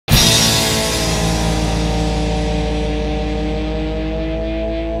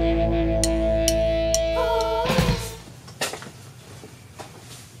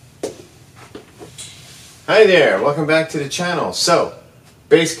Hi there, welcome back to the channel. So,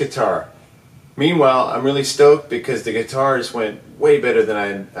 bass guitar. Meanwhile, I'm really stoked because the guitars went way better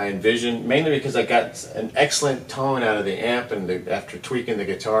than I envisioned, mainly because I got an excellent tone out of the amp and after tweaking the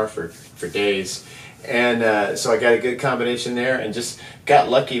guitar for days. And so I got a good combination there and just got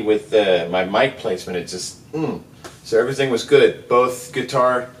lucky with my mic placement. It just, So everything was good. Both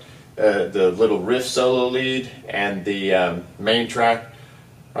guitar, the little riff solo lead and the main track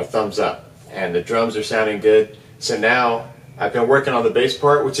are thumbs up. And the drums are sounding good. So now I've been working on the bass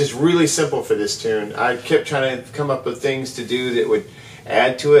part, which is really simple for this tune. I kept trying to come up with things to do that would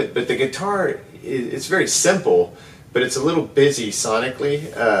add to it, but the guitar, it's very simple, but it's a little busy sonically.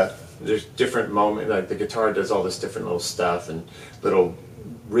 There's different moments, like the guitar does all this different little stuff and little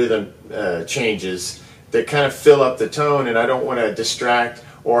rhythm changes that kind of fill up the tone, and I don't want to distract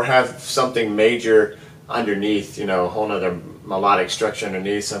or have something major underneath, you know, a whole other melodic structure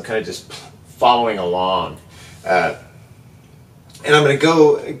underneath, so I'm kind of just following along. And I'm going to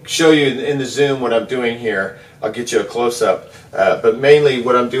go show you in the zoom what I'm doing here. I'll get you a close-up. But mainly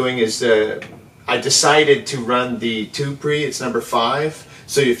what I'm doing is I decided to run the tube pre. It's number 5.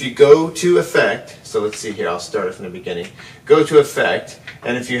 So if you go to Effect, so let's see here, I'll start it from the beginning. Go to Effect,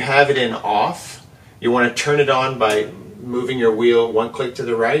 and if you have it in off, you want to turn it on by moving your wheel one click to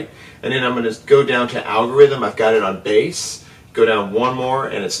the right. And then I'm going to go down to Algorithm. I've got it on bass. Go down one more,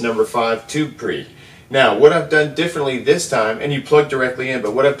 and it's number 5, tube pre. Now, what I've done differently this time, and you plug directly in,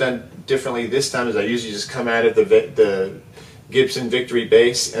 but what I've done differently this time is I usually just come out of the Gibson Victory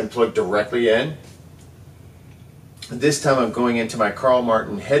bass and plug directly in. This time I'm going into my Carl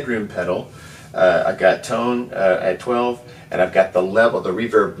Martin headroom pedal. I've got tone at 12, and I've got the level, the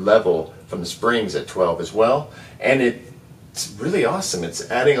reverb level from the springs at 12 as well. And it's really awesome.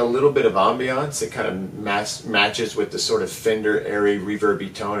 It's adding a little bit of ambiance. It kind of matches with the sort of Fender airy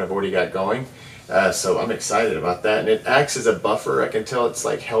reverby tone I've already got going. So I'm excited about that, and it acts as a buffer. I can tell it's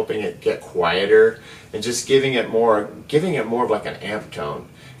like helping it get quieter and just giving it more of like an amp tone.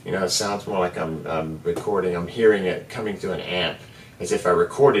 You know, it sounds more like I'm recording. I'm hearing it coming through an amp, as if I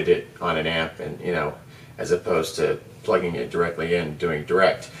recorded it on an amp, and you know, as opposed to plugging it directly in, doing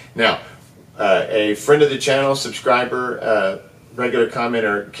direct. Now, a friend of the channel, subscriber, regular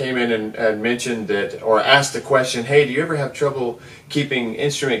commenter came in and mentioned that, or asked the question, hey, do you ever have trouble keeping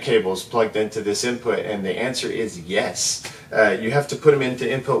instrument cables plugged into this input? And the answer is yes. You have to put them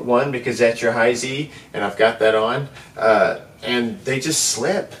into input 1 because that's your high Z, and I've got that on, and they just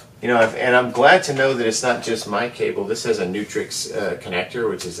slip. You know, and I'm glad to know that it's not just my cable. This has a Nutrix connector,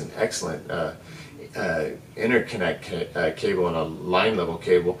 which is an excellent interconnect cable and a line level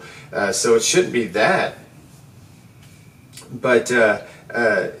cable, so it shouldn't be that. But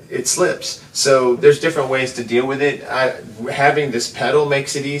it slips. So there's different ways to deal with it. Having this pedal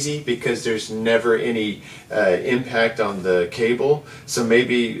makes it easy because there's never any impact on the cable. So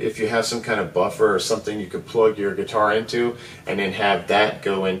maybe if you have some kind of buffer or something you could plug your guitar into and then have that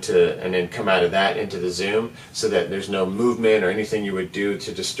go into, and then come out of that into the zoom, so that there's no movement or anything you would do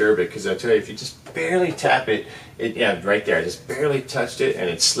to disturb it. Because I tell you, if you just barely tap it, yeah, right there, I just barely touched it and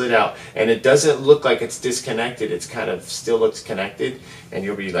it slid out, and it doesn't look like it's disconnected. It's kind of still looks connected, and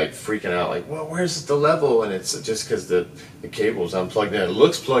you'll be like freaking out, like, well, where's the level? And it's just because the cable's unplugged in. It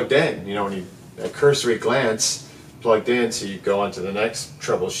looks plugged in, you know, when you a cursory glance, plugged in, so you go on to the next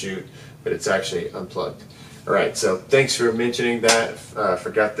troubleshoot, but it's actually unplugged. All right, so thanks for mentioning that.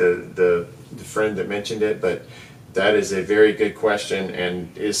 Forgot the friend that mentioned it, but that is a very good question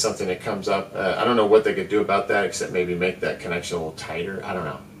and is something that comes up. I don't know what they could do about that except maybe make that connection a little tighter. I don't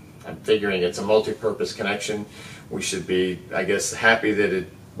know. I'm figuring it's a multi-purpose connection. We should be, I guess, happy that it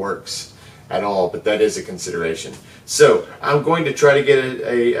works at all, but that is a consideration. So I'm going to try to get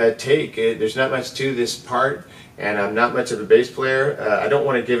a take. There's not much to this part, and I'm not much of a bass player. I don't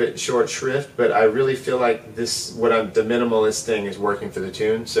want to give it short shrift, but I really feel like the minimalist thing is working for the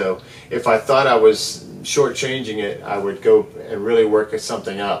tune. So if I thought I was shortchanging it, I would go and really work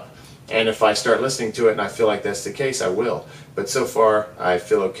something up. And if I start listening to it and I feel like that's the case, I will. But so far, I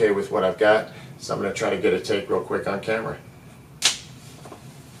feel okay with what I've got, so I'm going to try to get a take real quick on camera.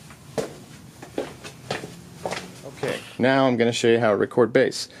 Okay, now I'm going to show you how to record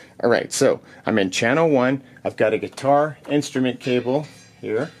bass. Alright, so I'm in channel 1. I've got a guitar instrument cable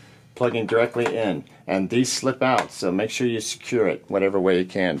here, plugging directly in. And these slip out, so make sure you secure it whatever way you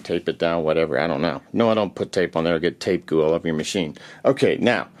can. Tape it down, whatever, I don't know. No, I don't put tape on there. It'll get tape goo all over your machine. Okay,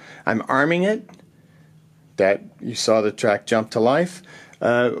 now, I'm arming it. That, you saw the track jump to life.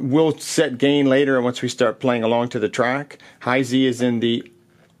 We'll set gain later once we start playing along to the track. High Z is in the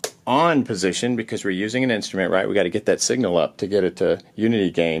on position because we're using an instrument, right? We got to get that signal up to get it to unity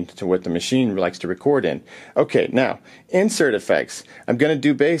gain to what the machine likes to record in. Okay, now insert effects. I'm going to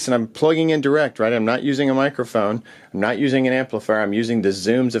do bass and I'm plugging in direct, right? I'm not using a microphone. I'm not using an amplifier. I'm using the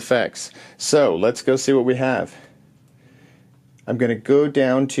Zoom's effects. So let's go see what we have. I'm going to go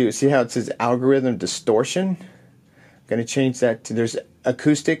down to, see how it says algorithm distortion? I'm going to change that to, there's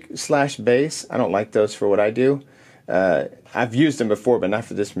acoustic/bass. I don't like those for what I do. I've used them before, but not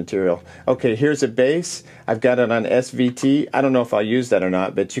for this material. Okay, here's a bass. I've got it on SVT. I don't know if I'll use that or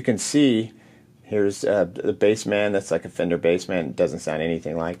not, but you can see here's the Bassman. That's like a Fender Bassman. It doesn't sound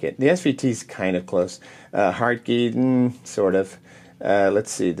anything like it. The SVT is kind of close. Hartke, sort of.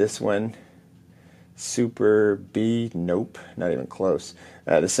 Let's see, this one. Super B, nope, not even close.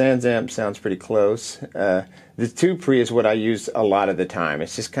 The Sans Amp sounds pretty close. The Tube Pre is what I use a lot of the time.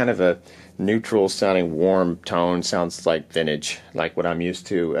 It's just kind of a neutral sounding warm tone, sounds like vintage, like what I'm used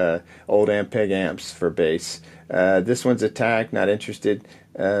to. Old Ampeg amps for bass. This one's Attack, not interested.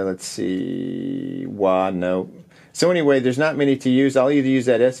 Let's see, Wah, no. So anyway, there's not many to use. I'll either use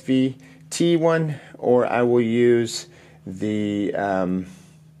that SVT one or I will use the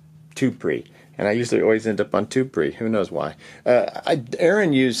Tube Pre. And I usually always end up on Tube Pre. Who knows why?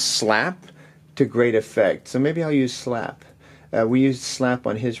 Aaron used Slap to great effect, so maybe I'll use Slap. We used Slap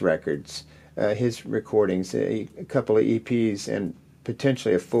on his records, his recordings, a couple of EPs, and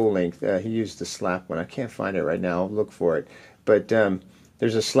potentially a full length. He used the Slap one. I can't find it right now. I'll look for it. But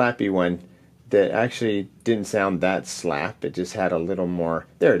there's a slappy one that actually didn't sound that slap. It just had a little more.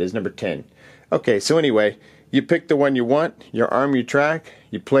 There it is, number 10. Okay, so anyway, you pick the one you want, you arm your track,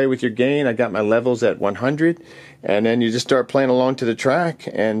 you play with your gain. I got my levels at 100, and then you just start playing along to the track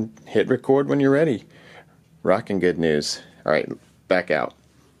and hit record when you're ready. Rockin' good news. All right, back out.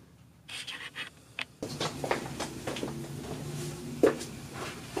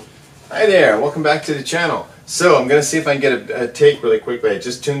 Hi there, welcome back to the channel. So I'm going to see if I can get a take really quickly. I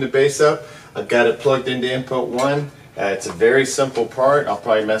just tuned the bass up. I've got it plugged into input 1. It's a very simple part. I'll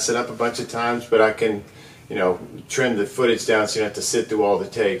probably mess it up a bunch of times, but I can, you know, trim the footage down so you don't have to sit through all the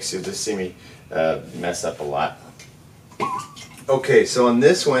takes. You'll just see me mess up a lot. Okay, so on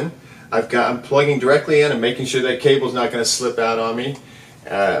this one, I'm plugging directly in and making sure that cable's not going to slip out on me.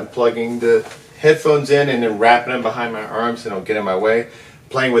 I'm plugging the headphones in and then wrapping them behind my arms so they don't get in my way.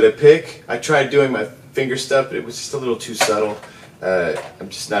 Playing with a pick. I tried doing my finger stuff, but it was just a little too subtle. I'm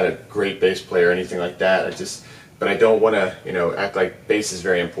just not a great bass player or anything like that. But I don't want to, you know, act like bass is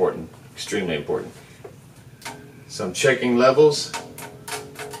very important, extremely important. So I'm checking levels.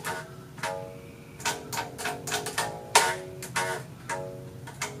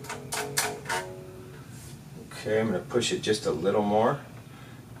 Okay, I'm going to push it just a little more.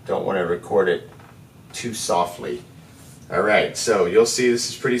 Don't want to record it too softly. Alright, so you'll see this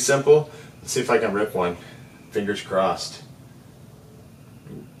is pretty simple. Let's see if I can rip one. Fingers crossed.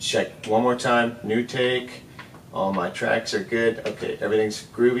 Check one more time. New take. All my tracks are good. Okay, everything's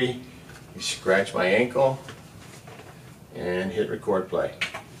groovy. You scratch my ankle and hit record play.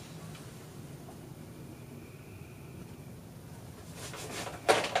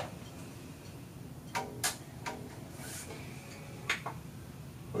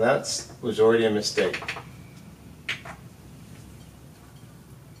 Well, that was already a mistake.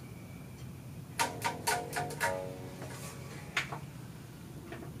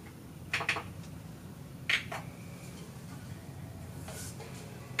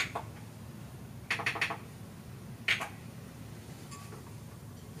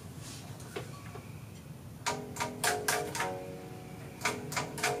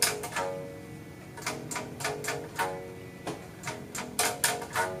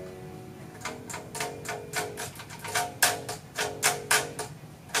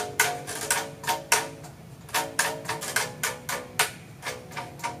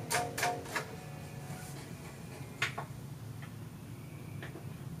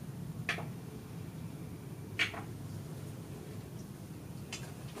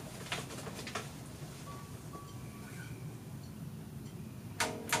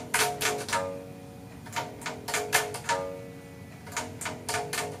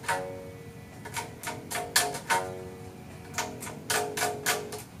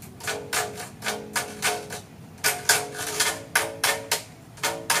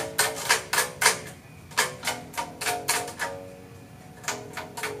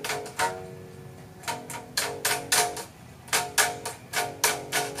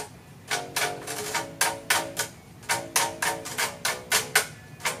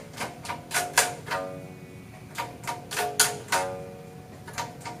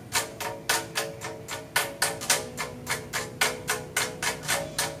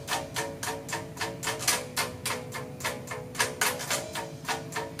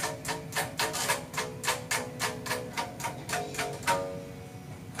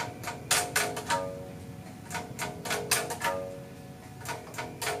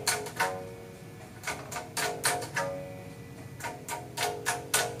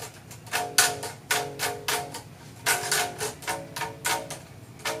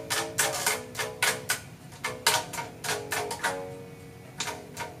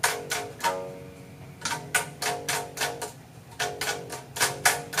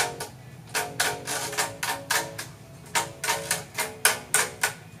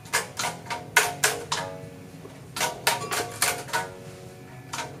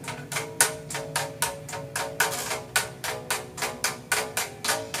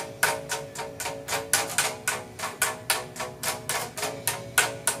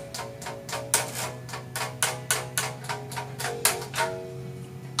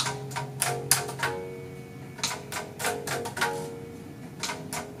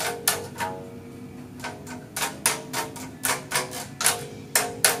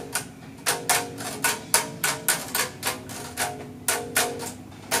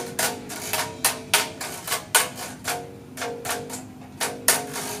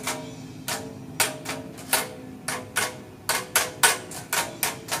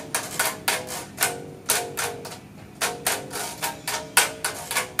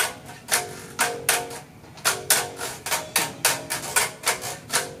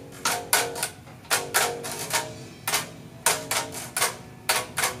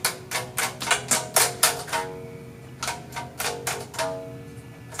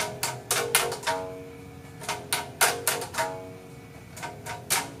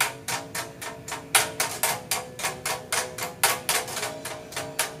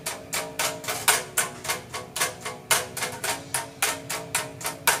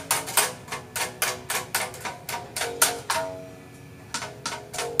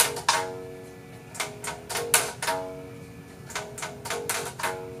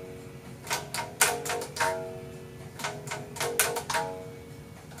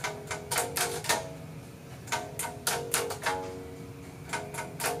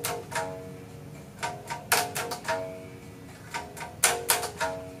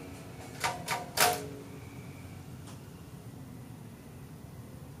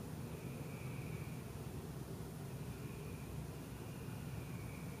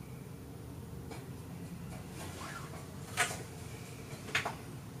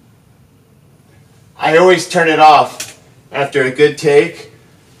 I always turn it off after a good take,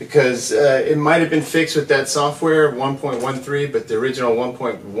 because it might have been fixed with that software 1.13, but the original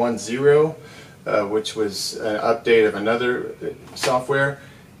 1.10, which was an update of another software,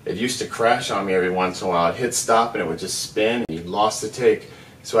 it used to crash on me every once in a while. I'd hit stop and it would just spin and you lost the take.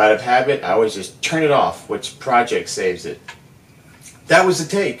 So out of habit, I always just turn it off, which project saves it. That was the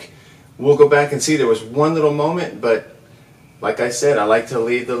take. We'll go back and see there was one little moment, but like I said, I like to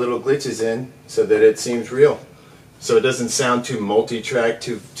leave the little glitches in so that it seems real. So it doesn't sound too multi-track,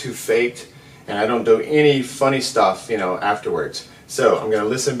 too faked, and I don't do any funny stuff, you know, afterwards. So I'm going to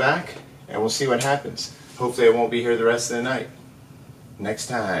listen back and we'll see what happens. Hopefully I won't be here the rest of the night. Next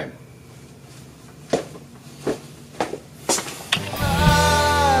time.